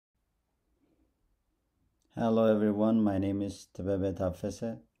Hello everyone, my name is Tebebe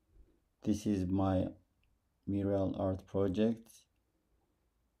Tafese. This is my mural art project.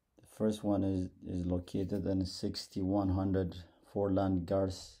 The first one is located in 6100 Forland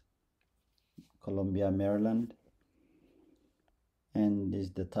Garth, Columbia, Maryland. And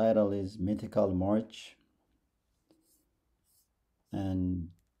the title is Mythical March. And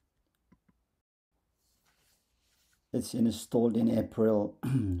it's installed in April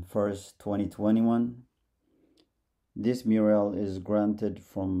 1st, 2021. This mural is granted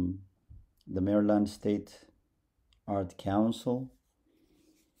from the Maryland State Art Council.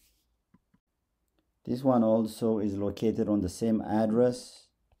 This one also is located on the same address,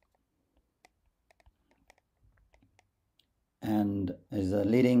 and as a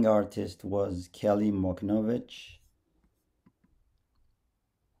leading artist was Kelly Moknovich.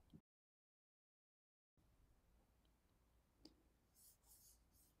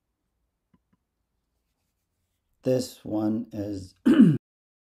 This one is at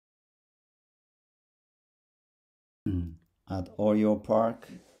Oreo Park.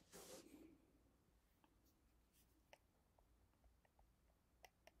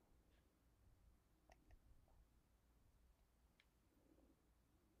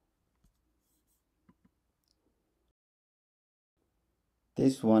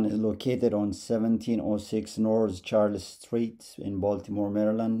 This one is located on 1706 North Charles Street in Baltimore,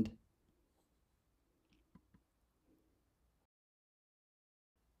 Maryland.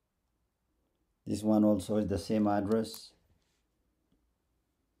 This one also is the same address.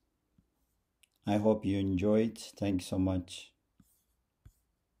 I hope you enjoyed. Thanks so much.